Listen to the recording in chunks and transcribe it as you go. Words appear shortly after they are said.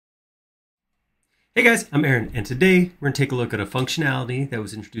Hey guys, I'm Aaron, and today we're going to take a look at a functionality that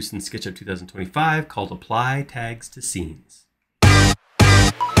was introduced in SketchUp 2025 called Apply Tags to Scenes. I'm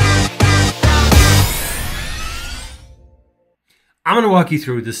going to walk you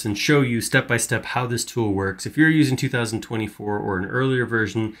through this and show you step by step how this tool works. If you're using 2024 or an earlier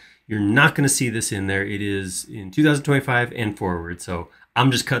version, you're not going to see this in there. It is in 2025 and forward, so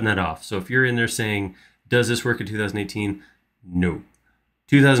I'm just cutting that off. So if you're in there saying, does this work in 2018? No.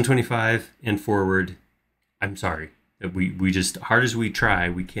 2025 and forward, I'm sorry. We just, hard as we try,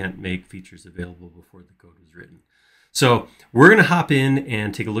 we can't make features available before the code was written. So we're going to hop in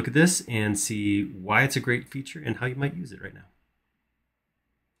and take a look at this and see why it's a great feature and how you might use it right now.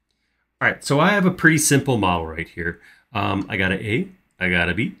 All right, so I have a pretty simple model right here. I got an A, I got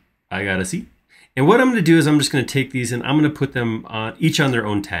a B, I got a C. And what I'm going to do is I'm just going to take these and I'm going to put them on each on their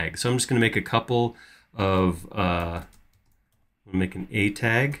own tag. So I'm just going to make a couple of, I'm going to make an A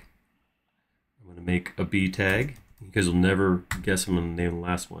tag. I'm going to make a B tag. You guys will never guess I'm going to name the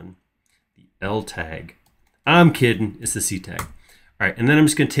last one. The L tag. I'm kidding, it's the C tag. All right, and then I'm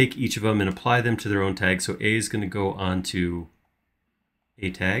just going to take each of them and apply them to their own tag. So A is going to go onto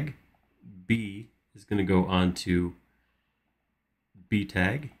A tag. B is going to go on to B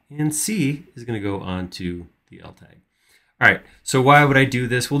tag, and C is going to go on to the L tag. All right, so why would I do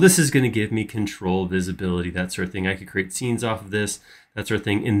this? Well, this is going to give me control, visibility, that sort of thing. I could create scenes off of this, that sort of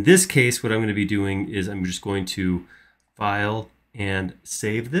thing. In this case, what I'm going to be doing is I'm just going to file and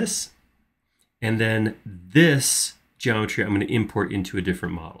save this, and then this geometry I'm going to import into a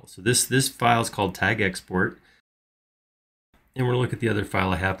different model. So this file is called tag export, and we're going to look at the other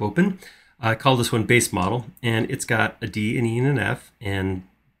file I have open. I call this one base model, and it's got a D, an E, and an F, and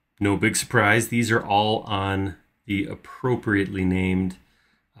no big surprise, these are all on the appropriately named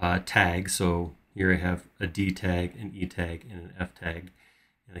tag. So here I have a D tag, an E tag, and an F tag,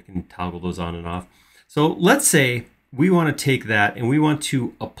 and I can toggle those on and off. So let's say we want to take that and we want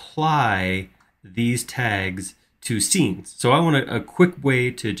to apply these tags to scenes. So I want a quick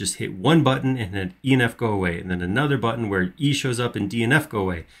way to just hit one button and then E and F go away, and then another button where E shows up and D and F go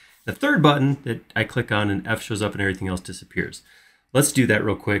away. The third button that I click on and F shows up and everything else disappears. Let's do that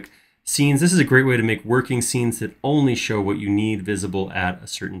real quick. Scenes, this is a great way to make working scenes that only show what you need visible at a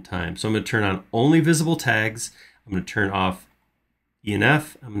certain time. So I'm going to turn on only visible tags. I'm going to turn off E and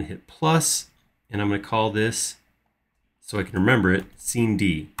F. I'm going to hit plus, and I'm going to call this, so I can remember it, scene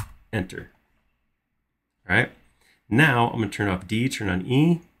D. Enter. All right. Now I'm going to turn off D, turn on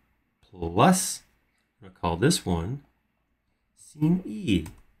E, plus, I'm going to call this one scene E.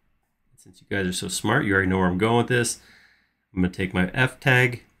 Since you guys are so smart, you already know where I'm going with this. I'm going to take my F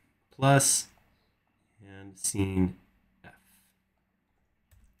tag, plus, and scene F.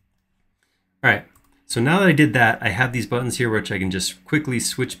 All right, so now that I did that, I have these buttons here which I can just quickly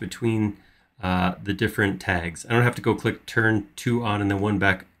switch between the different tags. I don't have to go click turn 2 on and then 1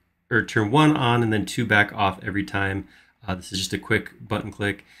 back, or turn 1 on and then 2 back off every time. This is just a quick button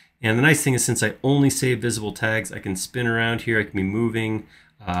click. And the nice thing is, since I only save visible tags, I can spin around here, I can be moving,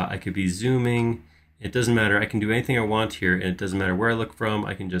 I could be zooming. It doesn't matter. I can do anything I want here, and it doesn't matter where I look from.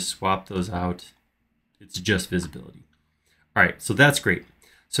 I can just swap those out. It's just visibility. All right, so that's great.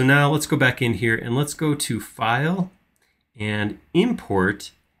 So now let's go back in here and let's go to File and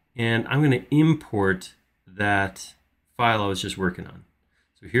Import, and I'm going to import that file I was just working on.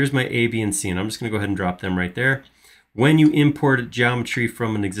 So here's my A, B, and C, and I'm just going to go ahead and drop them right there. When you import geometry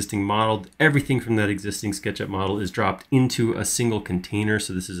from an existing model, everything from that existing SketchUp model is dropped into a single container.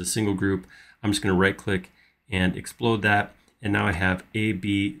 So this is a single group. I'm just going to right click and explode that. And now I have A,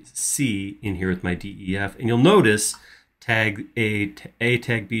 B, C in here with my D, E, F. And you'll notice tag A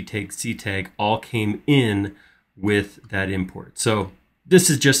tag, B tag, C tag all came in with that import. So this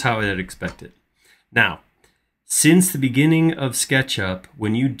is just how I'd expect it. Now, since the beginning of SketchUp,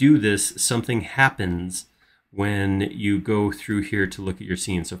 when you do this, something happens when you go through here to look at your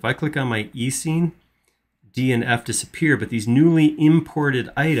scene. So if I click on my E scene, D and F disappear, but these newly imported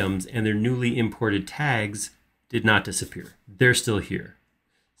items and their newly imported tags did not disappear. They're still here.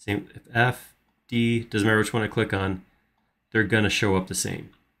 Same if F, D, doesn't matter which one I click on, they're gonna show up the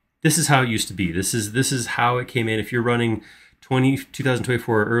same. This is how it used to be. This is how it came in. If you're running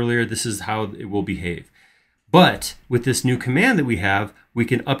 2024 or earlier, this is how it will behave. But with this new command that we have, we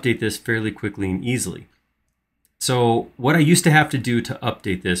can update this fairly quickly and easily. So what I used to have to do to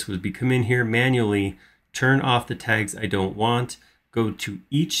update this was come in here manually, turn off the tags I don't want, go to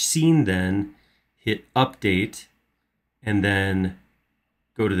each scene then, hit update, and then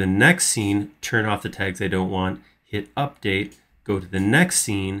go to the next scene, turn off the tags I don't want, hit update, go to the next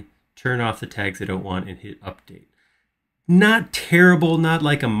scene, turn off the tags I don't want, and hit update. Not terrible, not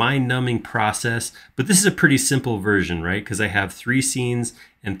like a mind-numbing process, but this is a pretty simple version, right? Because I have 3 scenes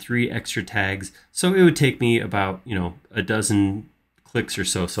and 3 extra tags. So it would take me about, a dozen clicks or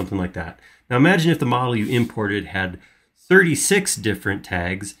so, something like that. Now imagine if the model you imported had 36 different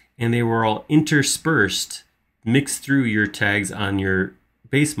tags and they were all interspersed, mixed through your tags on your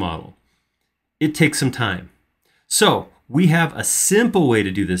base model. It takes some time. So we have a simple way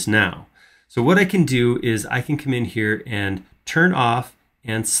to do this now. So what I can do is I can come in here and turn off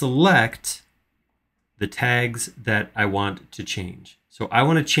and select the tags that I want to change. So I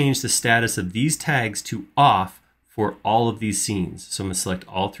want to change the status of these tags to off for all of these scenes. So I'm going to select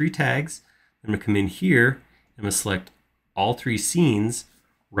all 3 tags. I'm going to come in here. I'm going to select all 3 scenes,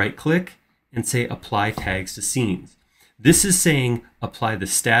 right click, and say apply tags to scenes. This is saying apply the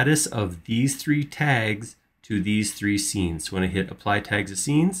status of these 3 tags to these 3 scenes. So when I hit apply tags to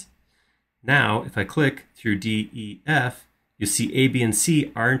scenes, now if I click through D, E, F, you see A, B, and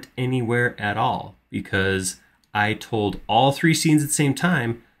C aren't anywhere at all because I told all 3 scenes at the same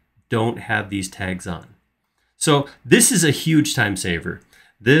time don't have these tags on. So this is a huge time saver.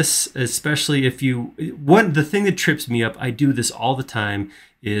 This, especially if the thing that trips me up, I do this all the time,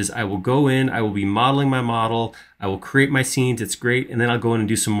 is I will go in, I will be modeling my model, I will create my scenes, it's great, and then I'll go in and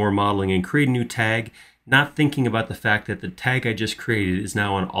do some more modeling and create a new tag, not thinking about the fact that the tag I just created is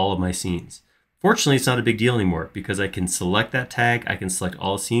now on all of my scenes. Fortunately, it's not a big deal anymore because I can select that tag, I can select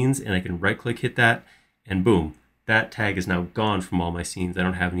all scenes, and I can right-click, hit that, and boom, that tag is now gone from all my scenes. I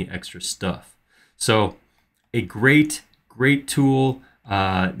don't have any extra stuff. So a great tool,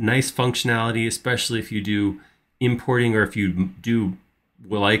 nice functionality, especially if you do importing or if you do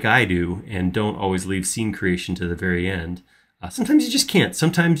like I do and don't always leave scene creation to the very end. Sometimes you just can't.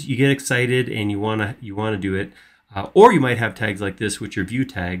 Sometimes you get excited and you wanna do it, or you might have tags like this, which are view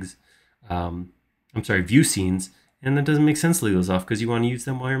tags. View scenes, and it doesn't make sense to leave those off because you want to use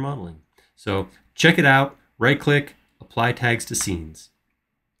them while you're modeling. So check it out. Right-click, apply tags to scenes.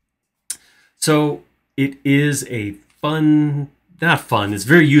 So it is a not fun. It's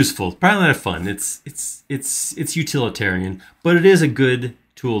very useful. Probably not fun. It's utilitarian, but it is a good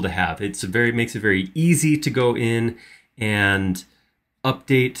tool to have. Makes it very easy to go in and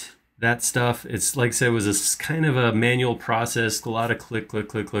update that stuff. It's like I said, it was a kind of a manual process, a lot of click,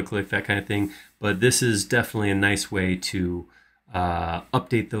 that kind of thing. But this is definitely a nice way to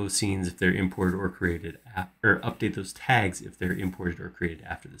update those scenes if they're imported or created, or update those tags if they're imported or created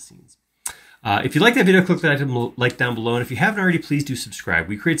after the scenes. If you like that video, click that like down below. And if you haven't already, please do subscribe.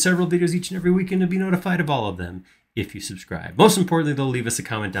 We create several videos each and every week, and you'll be notified of all of them if you subscribe. Most importantly, though, leave us a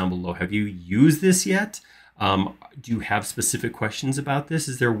comment down below. Have you used this yet? Do you have specific questions about this?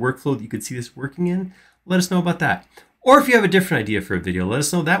 Is there a workflow that you could see this working in? Let us know about that. Or if you have a different idea for a video, let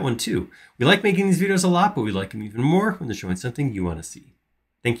us know that one too. We like making these videos a lot, but we like them even more when they're showing something you want to see.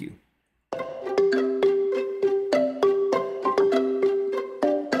 Thank you.